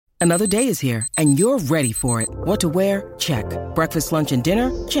Another day is here, and you're ready for it. What to wear? Check. Breakfast, lunch, and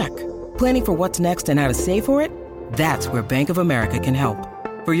dinner? Check. Planning for what's next and how to save for it? That's where Bank of America can help.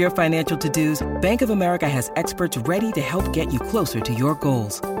 For your financial to-dos, Bank of America has experts ready to help get you closer to your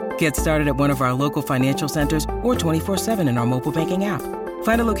goals. Get started at one of our local financial centers or 24/7 in our mobile banking app.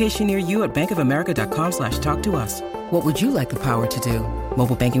 Find a location near you at bankofamerica.com/talktous. What would you like the power to do?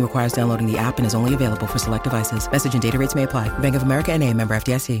 Mobile banking requires downloading the app and is only available for select devices. Message and data rates may apply. Bank of America N.A., member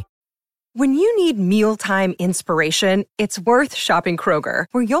FDIC. When you need mealtime inspiration, it's worth shopping Kroger,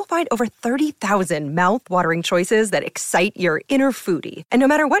 where you'll find over 30,000 mouth-watering choices that excite your inner foodie. And no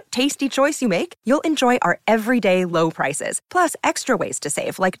matter what tasty choice you make, you'll enjoy our everyday low prices, plus extra ways to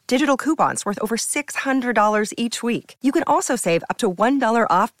save, like digital coupons worth over $600 each week. You can also save up to $1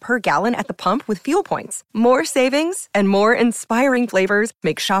 off per gallon at the pump with fuel points. More savings and more inspiring flavors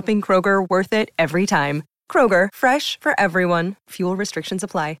make shopping Kroger worth it every time. Kroger, fresh for everyone. Fuel restrictions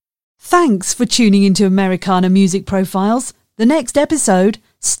apply. Thanks for tuning into Americana Music Profiles. The next episode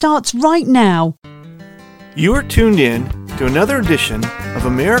starts right now. You are tuned in to another edition of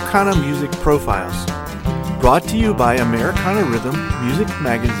Americana Music Profiles, brought to you by Americana Rhythm Music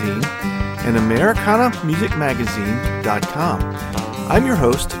Magazine and AmericanaMusicMagazine.com. I'm your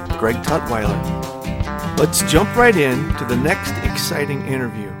host, Greg Tutwiler. Let's jump right in to the next exciting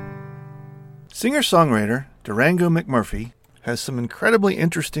interview. Singer-songwriter Durango McMurphy has some incredibly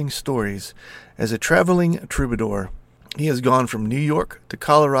interesting stories as a traveling troubadour. He has gone from New York to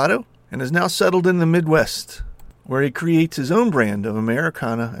Colorado and is now settled in the Midwest, where he creates his own brand of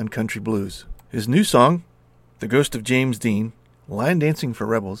Americana and country blues. His new song, The Ghost of James Dean, Line Dancing for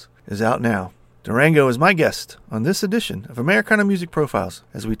Rebels, is out now. Durango is my guest on this edition of Americana Music Profiles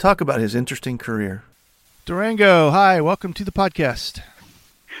as we talk about his interesting career. Durango, hi, welcome to the podcast.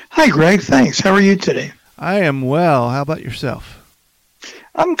 Hi, Greg. Thanks. How are you today? I am well. How about yourself?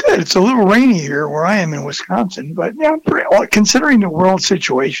 I'm good. It's a little rainy here where I am in Wisconsin, but yeah, well, considering the world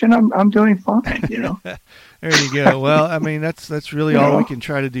situation, I'm doing fine. You know. There you go. Well, I mean, that's really all we can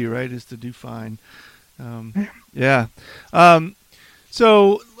try to do, right? Is to do fine. Yeah.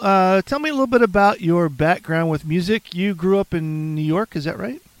 So, tell me a little bit about your background with music. You grew up in New York, is that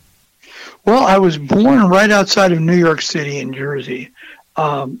right? Well, I was born right outside of New York City in Jersey.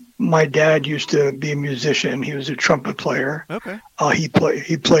 My dad used to be a musician. He was a trumpet player. Okay. He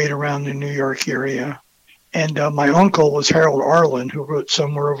played around the New York area. And my uncle was Harold Arlen, who wrote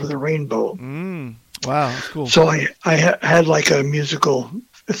Somewhere Over the Rainbow. Wow, that's cool. So I had like a musical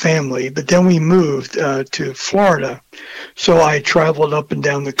family, but then we moved to Florida. So I traveled up and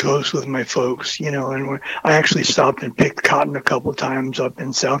down the coast with my folks, you know, and I actually stopped and picked cotton a couple times up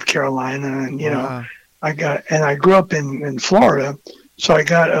in South Carolina. And, you know, I grew up in Florida. So I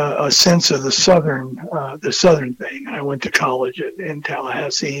got a sense of the southern thing. I went to college in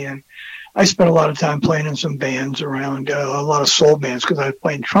Tallahassee, and I spent a lot of time playing in some bands around, a lot of soul bands because I was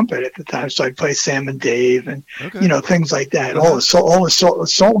playing trumpet at the time. So I'd play Sam and Dave, and you know, things like that. All the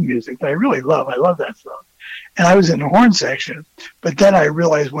soul music that I really love. I love that stuff. And I was in the horn section, but then I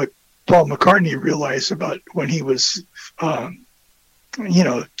realized what Paul McCartney realized about when he was 10,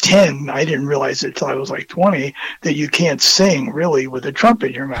 I didn't realize it until I was like 20, that you can't sing really with a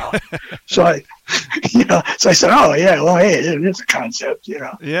trumpet in your mouth. So I said, oh yeah, well, hey, it's a concept, you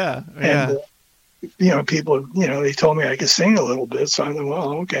know. Yeah. And, people, they told me I could sing a little bit. So I thought,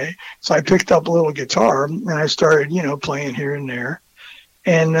 well, okay. So I picked up a little guitar and I started, playing here and there.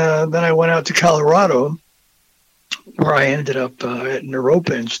 And then I went out to Colorado, where I ended up at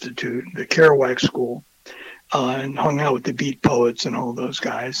Naropa Institute, the Kerouac School. And hung out with the Beat Poets and all those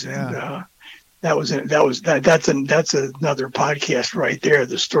guys, and that's another podcast right there.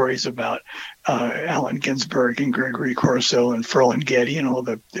 The stories about Allen Ginsberg and Gregory Corso and Ferlinghetti and all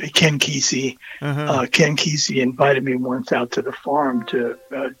the Ken Kesey. Ken Kesey invited me once out to the farm to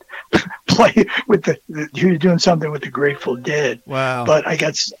play with he was doing something with the Grateful Dead. Wow! But I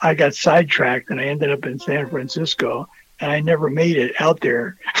got sidetracked and I ended up in San Francisco. And I never made it out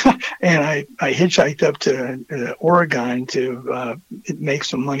there. And I hitchhiked up to Oregon to make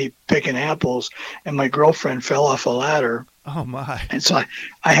some money picking apples. And my girlfriend fell off a ladder. Oh, my. And so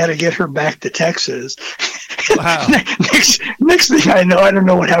I had to get her back to Texas. Wow. next thing I know, I don't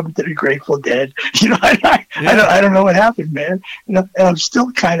know what happened to the Grateful Dead. I don't know what happened, man. And I'm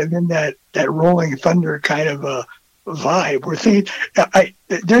still kind of in that Rolling Thunder kind of vibe. We're thinking,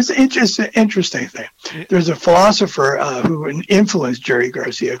 there's just an interesting thing. There's a philosopher who influenced Jerry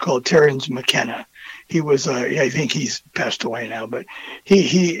Garcia called Terence McKenna. He was, I think he's passed away now, but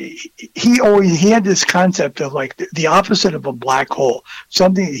he had this concept of like the opposite of a black hole.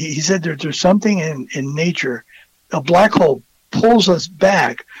 Something he said there's something in nature. A black hole pulls us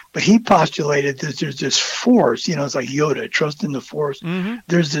back. But he postulated that there's this force, it's like Yoda, trust in the force. Mm-hmm.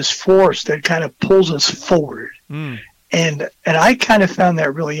 There's this force that kind of pulls us forward. Mm. And I kind of found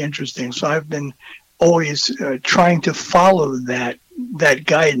that really interesting. So I've been always trying to follow that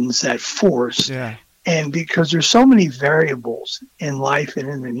guidance, that force. Yeah. And because there's so many variables in life and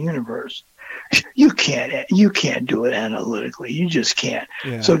in the universe, you can't do it analytically. You just can't.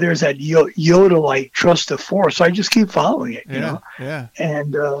 Yeah. So there's that Yoda-like trust the force. So I just keep following it, you know. Yeah.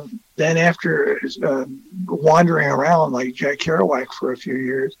 And then after wandering around like Jack Kerouac for a few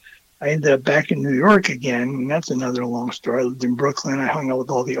years, I ended up back in New York again. And that's another long story. I lived in Brooklyn. I hung out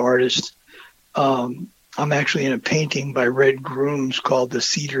with all the artists. I'm actually in a painting by Red Grooms called The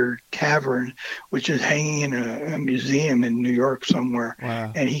Cedar Tavern, which is hanging in a museum in New York somewhere.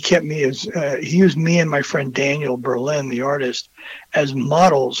 Wow. And he kept me as he used me and my friend Daniel Berlin, the artist, as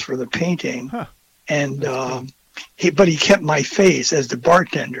models for the painting. Huh. And he kept my face as the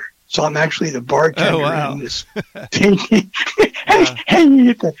bartender. So I'm actually the bartender in this painting hanging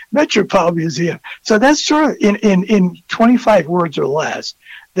at the Metropolitan Museum. So that's sort of in 25 words or less.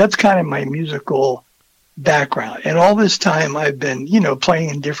 That's kind of my musical background. And all this time I've been, playing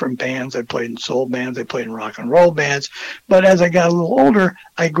in different bands. I played in soul bands. I played in rock and roll bands. But as I got a little older,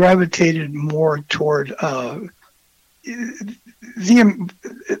 I gravitated more toward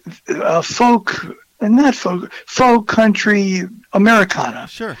folk country, Americana.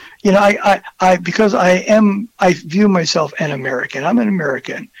 Sure. Because I view myself an American. I'm an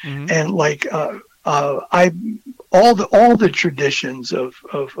American. Mm-hmm. And like, all the traditions of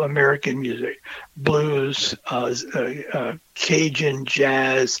American music, blues, Cajun,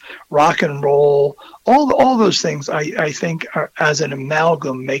 jazz, rock and roll, all those things I think are, as an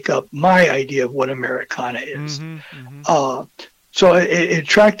amalgam, make up my idea of what Americana is. Mm-hmm, mm-hmm. So it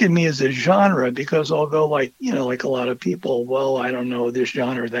attracted me as a genre because although like a lot of people, well, I don't know this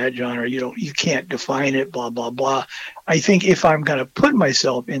genre, that genre, you can't define it, blah, blah, blah. I think if I'm going to put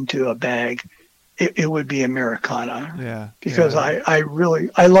myself into a bag, it would be Americana. Yeah. Because I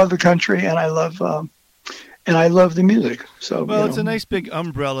love the country and I love the music. So it's a nice big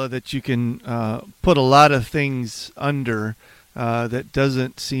umbrella that you can put a lot of things under that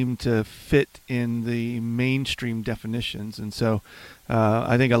doesn't seem to fit in the mainstream definitions. And so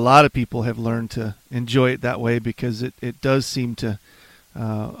I think a lot of people have learned to enjoy it that way because it does seem to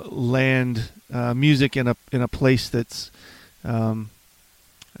land music in a place that's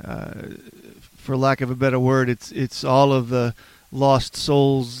for lack of a better word, it's all of the lost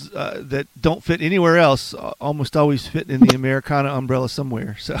souls that don't fit anywhere else almost always fit in the Americana umbrella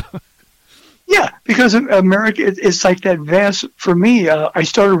somewhere. So, yeah, because America, it's like that vast. For me, I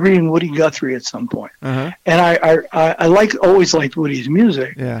started reading Woody Guthrie at some point, and I always liked Woody's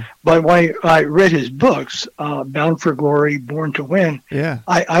music. Yeah. But when I read his books, Bound for Glory, Born to Win,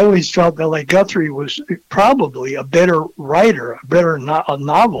 I always felt that like Guthrie was probably a better writer, a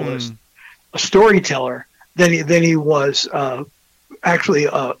novelist. A storyteller than he was actually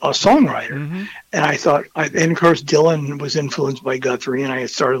a songwriter. Mm-hmm. And I thought, and of course Dylan was influenced by Guthrie, and I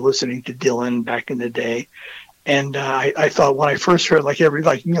started listening to Dylan back in the day. And I thought when I first heard like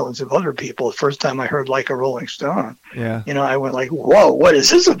millions of other people, the first time I heard Like a Rolling Stone, I went like, whoa, what is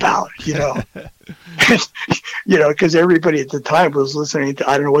this about? Because everybody at the time was listening to,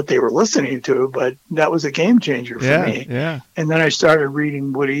 I don't know what they were listening to, but that was a game changer for me. Yeah. And then I started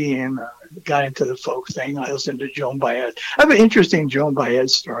reading Woody and got into the folk thing. I listened to Joan Baez. I have an interesting Joan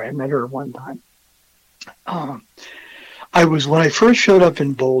Baez story. I met her one time. When I first showed up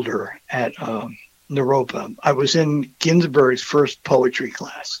in Boulder at Naropa, I was in Ginsberg's first poetry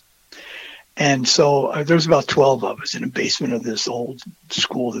class. And so there was about 12 of us in the basement of this old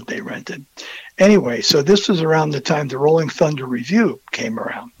school that they rented. Anyway, so this was around the time the Rolling Thunder Review came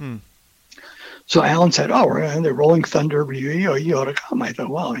around. So Alan said, "Oh, we're in the Rolling Thunder Review. You ought to come." I thought,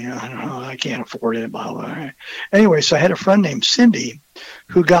 well, I don't know, I can't afford it. Blah, blah, blah. Anyway, so I had a friend named Cindy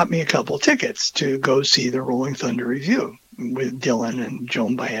who got me a couple of tickets to go see the Rolling Thunder Review with Dylan and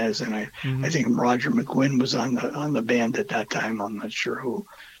Joan Baez, and I think Roger McGuinn was on the band at that time. I'm not sure who.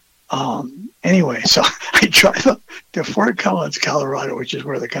 Anyway, so I drive up to Fort Collins, Colorado, which is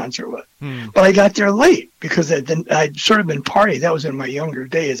where the concert was. But I got there late because I'd sort of been partying. That was in my younger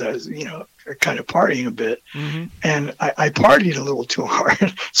days. I was, kind of partying a bit. And I partied a little too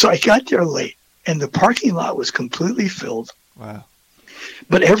hard. So I got there late, and the parking lot was completely filled. Wow.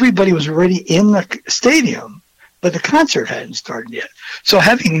 But everybody was already in the stadium, but the concert hadn't started yet. So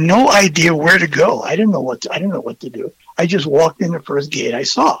having no idea where to go, I didn't know what to do. I just walked in the first gate I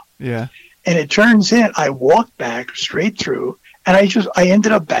saw. Yeah. And it turns in, I walked back straight through, And I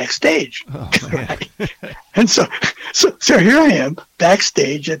ended up backstage. Oh, right? And so here I am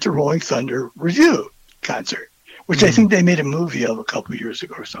backstage at the Rolling Thunder Revue concert, which I think they made a movie of a couple of years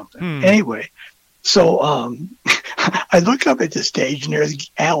ago or something. Anyway, so I look up at the stage, and there's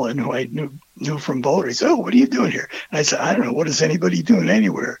Alan, who I knew from Boulder. He said, "Oh, what are you doing here?" And I said, "I don't know. What is anybody doing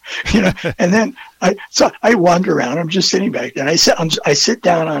anywhere?" And then I wander around. I'm just sitting back there, and I sit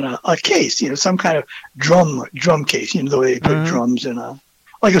down on a case, some kind of drum case, the way they put drums in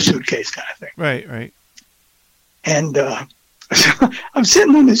like a suitcase kind of thing. Right. And I'm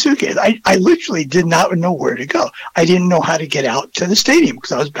sitting in the suitcase. I literally did not know where to go. I didn't know how to get out to the stadium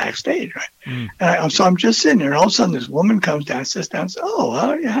because I was backstage, right? And so I'm just sitting there, and all of a sudden this woman comes down, sits down, and says,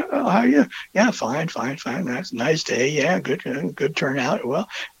 "Oh, yeah, how are you? Yeah, fine. That's a nice day. Yeah, good turnout. Well,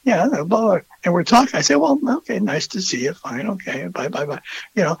 yeah, blah, blah." And we're talking. I say, "Well, okay, nice to see you. Fine, okay, bye.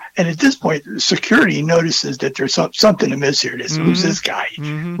 And at this point, security notices that there's something amiss here. Who's this guy,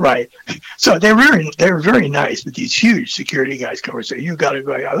 right? So they were very nice, but these huge security guys come over and say, "You got to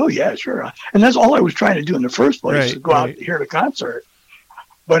go." Oh yeah, sure. And that's all I was trying to do in the first place, to go out to hear the concert.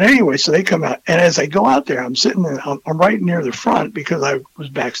 But anyway, so they come out, and as I go out there, I'm sitting there, I'm right near the front because I was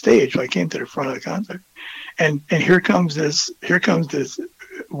backstage, so I came to the front of the concert, and here comes this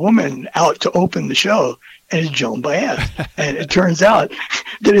woman out to open the show, and it's Joan Baez. And it turns out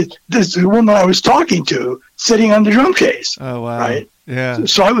that this woman I was talking to sitting on the drum case. Oh wow! Right? Yeah.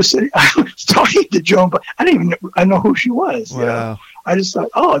 So I was talking to Joan, but I didn't even know who she was. Wow. I just thought,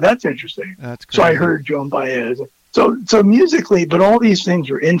 oh, that's interesting. That's crazy. So I heard Joan Baez. So musically, but all these things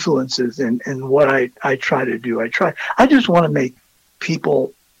are influences in what I try to do. I just want to make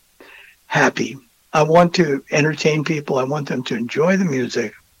people happy. I want to entertain people. I want them to enjoy the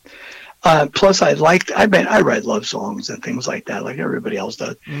music. Plus, I write love songs and things like that, like everybody else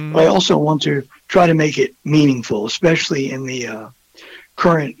does. But I also want to try to make it meaningful, especially in the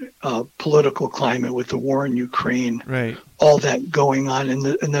current political climate with the war in Ukraine, right? All that going on.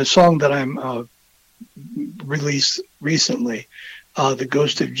 And the song that I'm released recently, The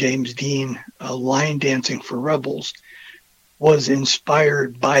Ghost of James Dean, Line Dancing for Rebels, was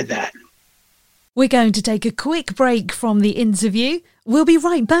inspired by that. We're going to take a quick break from the interview. We'll be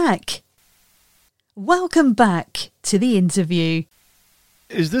right back. Welcome back to the interview.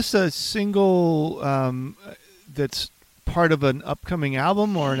 Is this a single that's part of an upcoming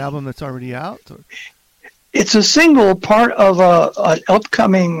album or an album that's already out? Or? It's a single part of an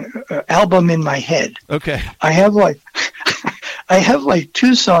upcoming album in my head. Okay. I have like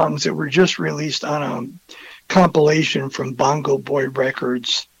two songs that were just released on a compilation from Bongo Boy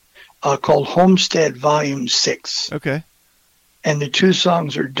Records called Homestead Volume 6. Okay. And the two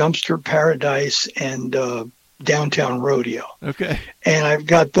songs are Dumpster Paradise and Downtown Rodeo. Okay. And I've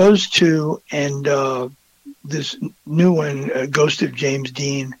got those two and this new one, Ghost of James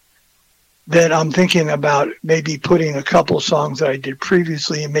Dean, that I'm thinking about maybe putting a couple of songs that I did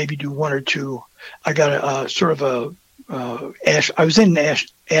previously and maybe do one or two. I got a sort of I was in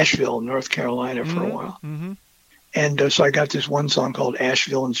Asheville, North Carolina for a while. Mm-hmm. And so I got this one song called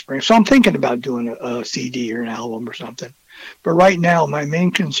Asheville in Spring. So I'm thinking about doing a CD or an album or something. But right now, my main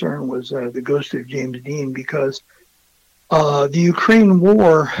concern was the Ghost of James Dean because the Ukraine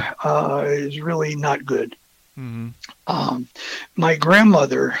war is really not good. Mm-hmm. My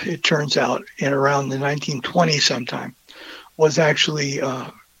grandmother, it turns out, in around the 1920s sometime, was actually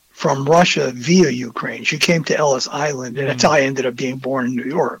from Russia via Ukraine. She came to Ellis Island, and that's how I ended up being born in New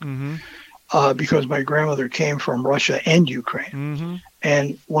York, because my grandmother came from Russia and Ukraine. Mm-hmm.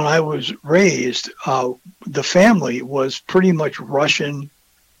 And when I was raised, the family was pretty much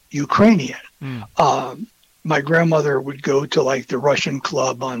Russian-Ukrainian. My grandmother would go to like the Russian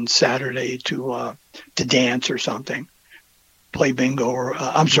club on Saturday to dance or something, play bingo,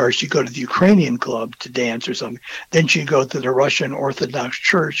 or she'd go to the Ukrainian club to dance or something. Then she'd go to the Russian Orthodox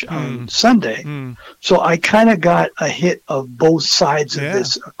Church on Sunday. So I kind of got a hit of both sides of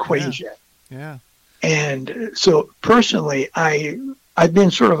this equation. Yeah. And so personally, I've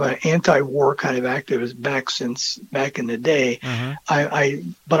been sort of an anti-war kind of activist back in the day.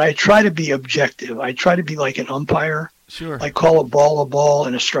 But I try to be objective. I try to be like an umpire. Sure. Like call a ball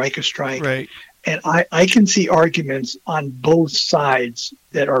and a strike a strike. Right. And I can see arguments on both sides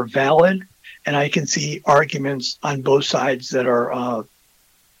that are valid, and I can see arguments on both sides that are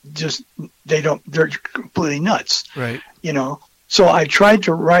they're completely nuts. Right. So I tried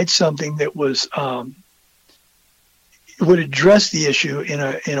to write something that was would address the issue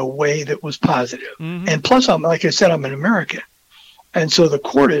in a way that was positive. Mm-hmm. And plus, like I said, I'm an American, and so the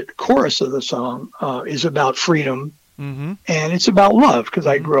chorus of the song is about freedom Mm-hmm. And it's about love because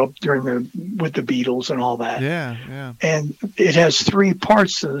I grew up with the Beatles and all that. Yeah, yeah. And it has three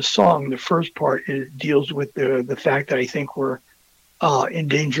parts to the song. The first part deals with the fact that I think we're in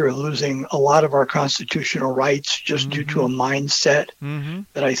danger of losing a lot of our constitutional rights just due to a mindset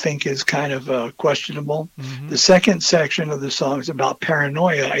that I think is kind of questionable. The second section of the song is about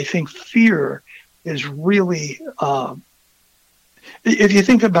paranoia. I think fear is really, if you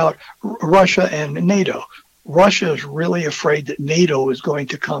think about Russia and NATO, Russia is really afraid that NATO is going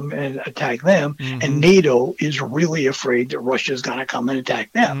to come and attack them, and NATO is really afraid that Russia is going to come and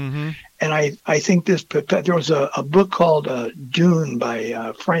attack them. And I think there was a book called Dune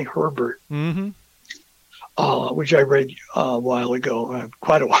by Frank Herbert, which I read a while ago,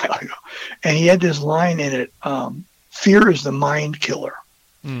 quite a while ago. And he had this line in it, fear is the mind killer.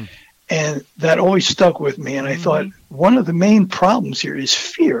 And that always stuck with me. And I thought one of the main problems here is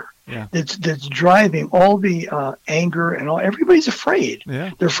fear. Yeah. That's driving all the anger and all. Everybody's afraid.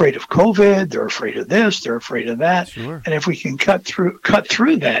 Yeah. They're afraid of COVID. They're afraid of this. They're afraid of that. Sure. And if we can cut through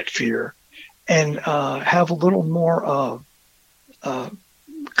that fear and have a little more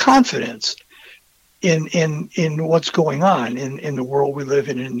confidence in what's going on in the world we live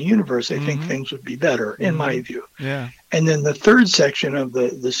in the universe, I think things would be better, in my view. Yeah. And then the third section of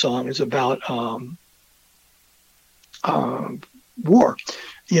the song is about war.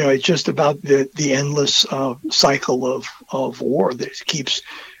 It's just about the endless cycle of war that keeps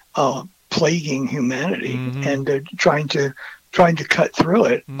plaguing humanity, and trying to cut through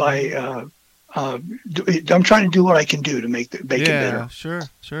it by. I'm trying to do what I can do to make it better. Sure.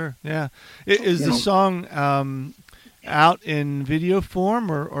 Yeah. Is the song out in video form,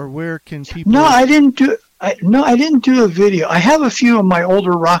 or where can people? No, I didn't do. I didn't do a video. I have a few of my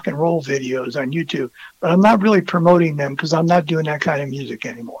older rock and roll videos on YouTube, but I'm not really promoting them because I'm not doing that kind of music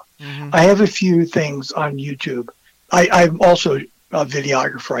anymore. I have a few things on YouTube. I'm also a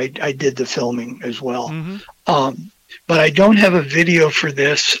videographer. I did the filming as well. But I don't have a video for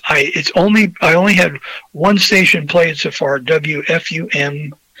this. I only had one station play it so far,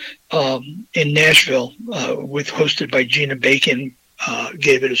 WFUM in Nashville, hosted by Gina Bacon,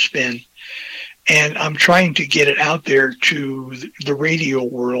 gave it a spin. And I'm trying to get it out there to the radio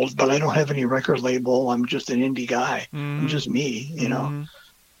world, but I don't have any record label. I'm just an indie guy. I'm just me,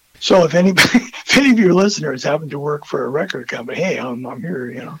 So if any of your listeners happen to work for a record company, hey, I'm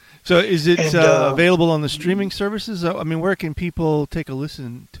here, So is it available on the streaming services? I mean, where can people take a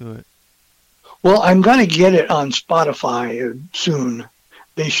listen to it? Well, I'm going to get it on Spotify soon.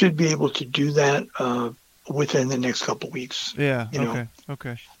 They should be able to do that within the next couple of weeks. Yeah.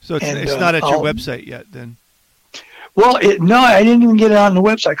 Okay. So it's not at your website yet, then. Well, no, I didn't even get it on the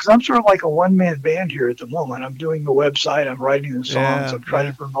website because I'm sort of like a one-man band here at the moment. I'm doing the website, I'm writing the songs, I'm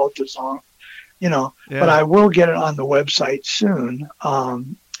trying to promote the song, But I will get it on the website soon,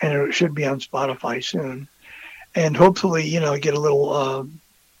 and it should be on Spotify soon, and hopefully, get a little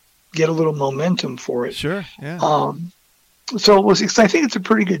momentum for it. Sure. Yeah. So I think it's a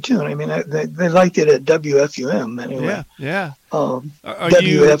pretty good tune. I mean, they liked it at WFUM anyway. Yeah.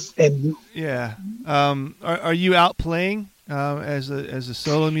 WFMU. Yeah. Are you out playing as a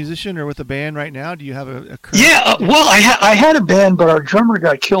solo musician or with a band right now? Do you have a current? Yeah. Well, I had a band, but our drummer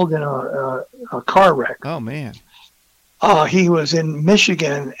got killed in a car wreck. Oh man. He was in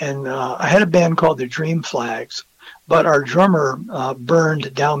Michigan, and I had a band called the Dream Flags, but our drummer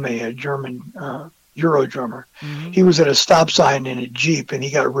burned down a German Euro drummer. He was at a stop sign in a Jeep, and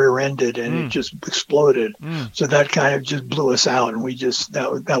he got rear-ended, and it just exploded. So that kind of just blew us out, and we just that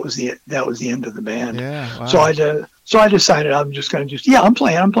was the end of the band. Yeah. Wow. So I decided I'm just going to I'm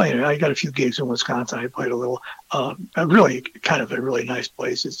playing. I got a few gigs in Wisconsin. I played a little, a really nice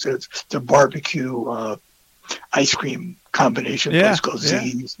place. It's a barbecue ice cream combination place called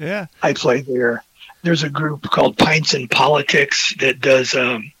Z's. Yeah. I played there. There's a group called Pints and Politics that does.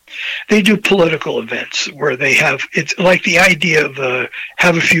 They do political events where it's like the idea of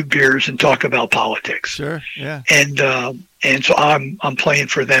have a few beers and talk about politics. Sure. Yeah. And so I'm playing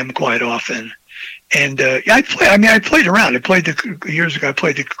for them quite often. And I played around. Years ago. I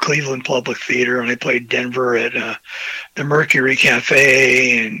played the Cleveland Public Theater, and I played Denver at the Mercury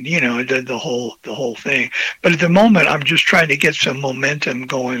Cafe, and did the whole thing. But at the moment, I'm just trying to get some momentum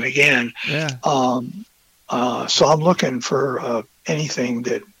going again. Yeah. So I'm looking for anything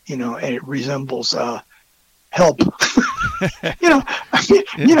that it resembles help. When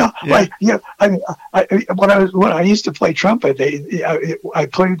I used to play trumpet, I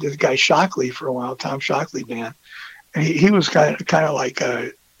played with this guy Shockley for a while, Tom Shockley band, and he was kind of like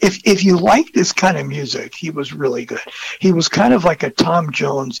if you like this kind of music, he was really good. He was kind of like a Tom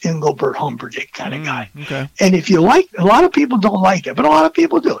Jones, Engelbert Humperdinck kind of guy. Okay. And if you like, a lot of people don't like it, but a lot of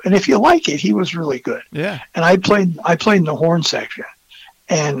people do. And if you like it, he was really good. Yeah. And I played in the horn section,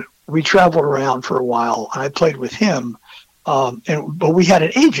 and we traveled around for a while. And I played with him, but we had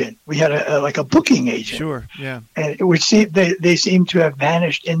an agent. We had a booking agent. Sure. Yeah. And it would seem they seem to have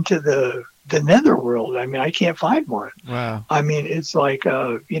vanished into the netherworld. I mean, I can't find one. Wow. I mean, it's like,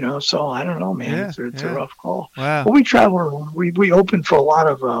 so I don't know, man. Yeah, It's a rough call. Wow. But we traveled. We opened for a lot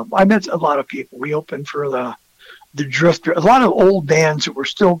of, I met a lot of people. We opened for the Drifter, a lot of old bands that were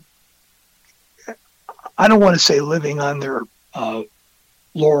still, I don't want to say living on their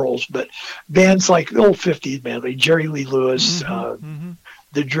laurels, but bands like the old 50s bands, like Jerry Lee Lewis,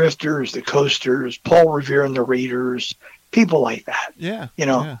 the Drifters, the Coasters, Paul Revere and the Raiders, people like that. Yeah.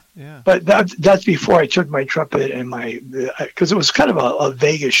 Yeah. But that's before I took my trumpet and because it was kind of a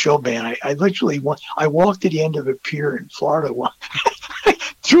Vegas show band. I literally I walked to the end of a pier in Florida.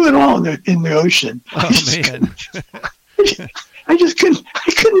 Threw it all in the ocean. Oh, man. I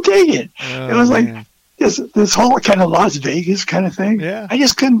couldn't take it. It was like this whole kind of Las Vegas kind of thing. Yeah. I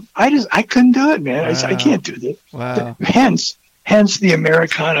couldn't do it, man. Wow. I can't do this. Wow. Hence the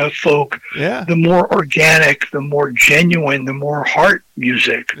Americana folk, the more organic, the more genuine, the more heart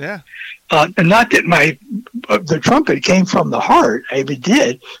music. Yeah. And not that the trumpet came from the heart, it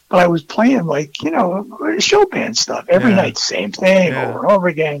did, but I was playing like, show band stuff every night, same thing over and over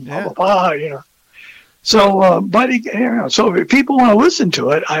again, blah, blah, blah, So, so if people want to listen to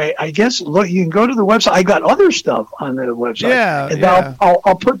it, I guess, look, you can go to the website. I got other stuff on the website. Yeah. And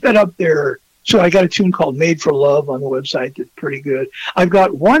I'll put that up there. So I got a tune called Made for Love on the website that's pretty good. I've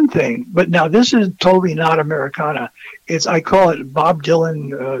got one thing, but now this is totally not Americana. I call it Bob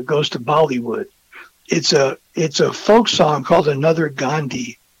Dylan Goes to Bollywood. It's a folk song called Another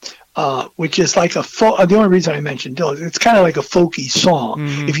Gandhi, which is like a folk. The only reason I mentioned Dylan, it's kind of like a folky song.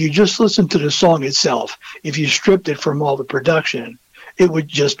 Mm-hmm. If you just listen to the song itself, if you stripped it from all the production, it would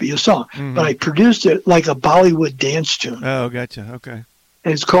just be a song. Mm-hmm. But I produced it like a Bollywood dance tune. Oh, gotcha. Okay.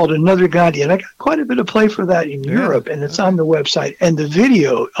 And it's called Another Gandhi. And I got quite a bit of play for that in Europe, and it's on the website. And the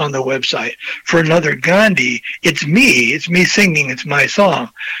video on the website for Another Gandhi, it's me singing, it's my song.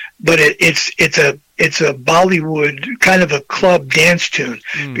 But it's a Bollywood kind of a club dance tune,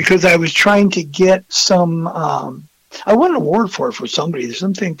 because I was trying to get some, I won an award for somebody. There's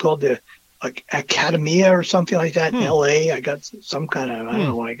something called the Academia or something like that in LA. I got some kind of, I don't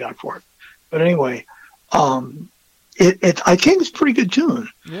know what I got for it. But anyway, I think it's a pretty good tune.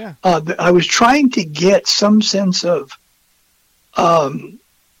 Yeah. I was trying to get some sense of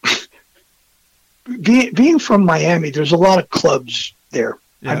being from Miami. There's a lot of clubs there.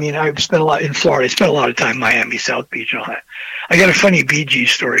 Yeah. I mean, I've spent a lot in Florida. I spent a lot of time in Miami, South Beach, and all that. I got a funny Bee Gees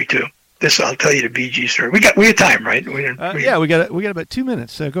story too. I'll tell you the Bee Gees story. We got time, right? We got about 2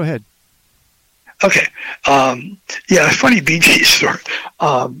 minutes. So go ahead. Okay. A funny Bee Gees story.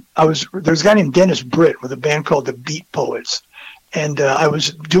 There's a guy named Dennis Britt with a band called the Beat Poets. And I was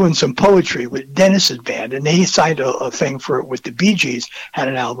doing some poetry with Dennis's band, and he signed a thing for it with the Bee Gees, had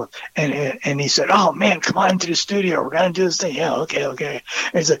an album. And he said, "Oh, man, come on to the studio. We're going to do this thing." "Yeah, okay.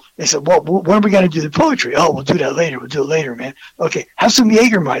 And they said, "Well, when are we going to do the poetry?" "Oh, we'll do that later. We'll do it later, man." "Okay, have some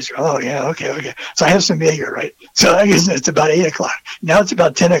Jägermeister." "Oh, yeah, okay. So I have some Jaeger, right? So I guess it's about 8 o'clock. Now it's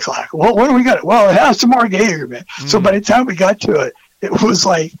about 10 o'clock. Well, when are we going to? Well, have some more Jaeger, man. Mm-hmm. So by the time we got to it, it was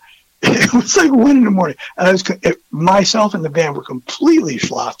like 1 a.m. And myself and the band were completely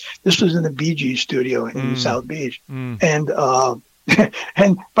flopped. This was in the Bee Gees studio in South Beach. And by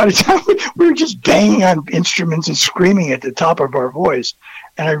the time we were just banging on instruments and screaming at the top of our voice.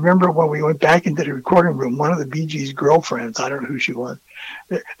 And I remember when we went back into the recording room, one of the Bee Gees girlfriends, I don't know who she was,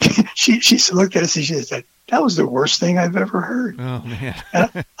 she looked at us and she said, "That was the worst thing I've ever heard." Oh, man.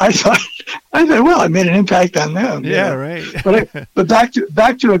 And I thought, well, I made an impact on them. Yeah, right. But back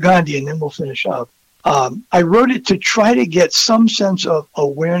to a Gandhi, and then we'll finish up. I wrote it to try to get some sense of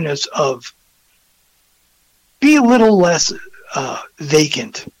awareness of be a little less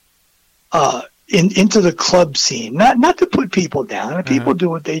vacant into the club scene. Not to put people down. People do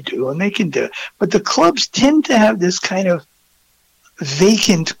what they do, and they can do it. But the clubs tend to have this kind of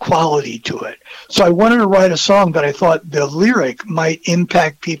vacant quality to it. So I wanted to write a song that I thought the lyric might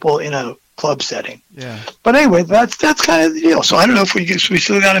impact people in a club setting. Yeah. But anyway, that's kind of the deal. So I don't know if we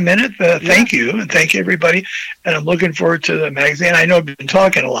still got a minute. Thank you, and thank you everybody. And I'm looking forward to the magazine. I know I've been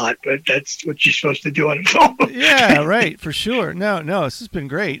talking a lot, but that's what you're supposed to do on a phone. Yeah, right, for sure. No, this has been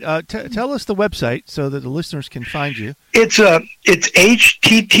great. Tell us the website so that the listeners can find you. It's https://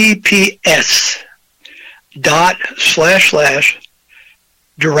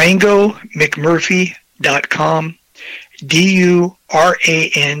 DurangoMcMurphy.com.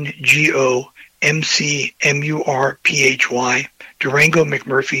 DurangoMcMurphy.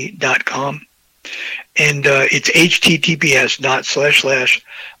 DurangoMcMurphy.com. And it's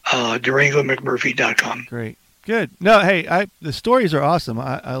https://DurangoMcMurphy.com. Great. Good. No, hey, the stories are awesome.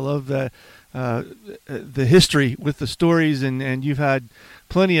 I love the history with the stories, and you've had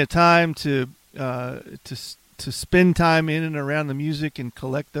plenty of time to spend time in and around the music and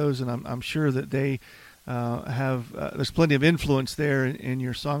collect those, and I'm sure that they have there's plenty of influence there in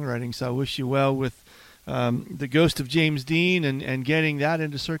your songwriting. So I wish you well with the Ghost of James Dean and getting that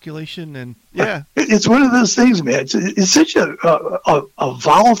into circulation. And yeah, it's one of those things, man. It's such a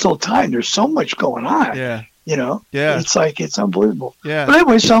volatile time. There's so much going on. Yeah. Yeah, it's unbelievable. Yeah. But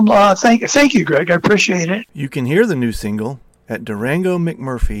anyway, thank you, Greg. I appreciate it. You can hear the new single at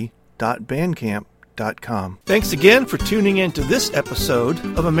durangomcmurphy.bandcamp.com. Thanks again for tuning in to this episode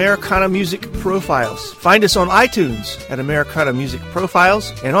of Americana Music Profiles. Find us on iTunes at Americana Music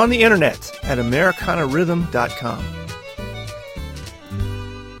Profiles and on the internet at americanarhythm.com.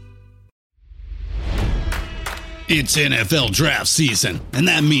 It's NFL draft season, and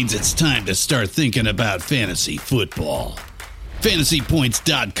that means it's time to start thinking about fantasy football.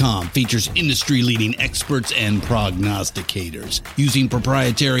 FantasyPoints.com features industry-leading experts and prognosticators using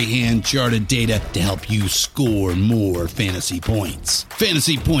proprietary hand-charted data to help you score more fantasy points.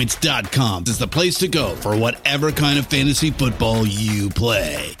 FantasyPoints.com is the place to go for whatever kind of fantasy football you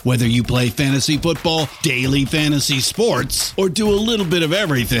play. Whether you play fantasy football, daily fantasy sports, or do a little bit of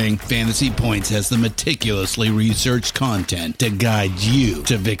everything, Fantasy Points has the meticulously researched content to guide you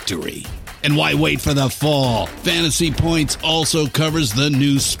to victory. And why wait for the fall? Fantasy Points also covers the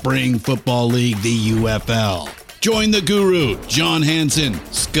new spring football league, the UFL. Join the guru, John Hansen,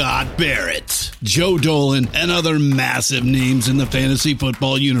 Scott Barrett, Joe Dolan, and other massive names in the fantasy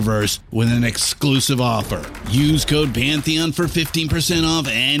football universe with an exclusive offer. Use code Pantheon for 15% off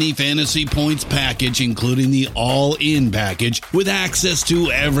any Fantasy Points package, including the all-in package, with access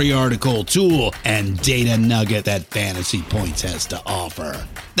to every article, tool, and data nugget that Fantasy Points has to offer.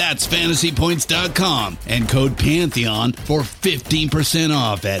 That's FantasyPoints.com and code Pantheon for 15%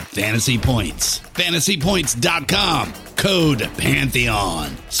 off at Fantasy Points. FantasyPoints.com, code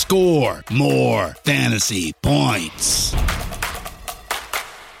Pantheon. Score more fantasy points.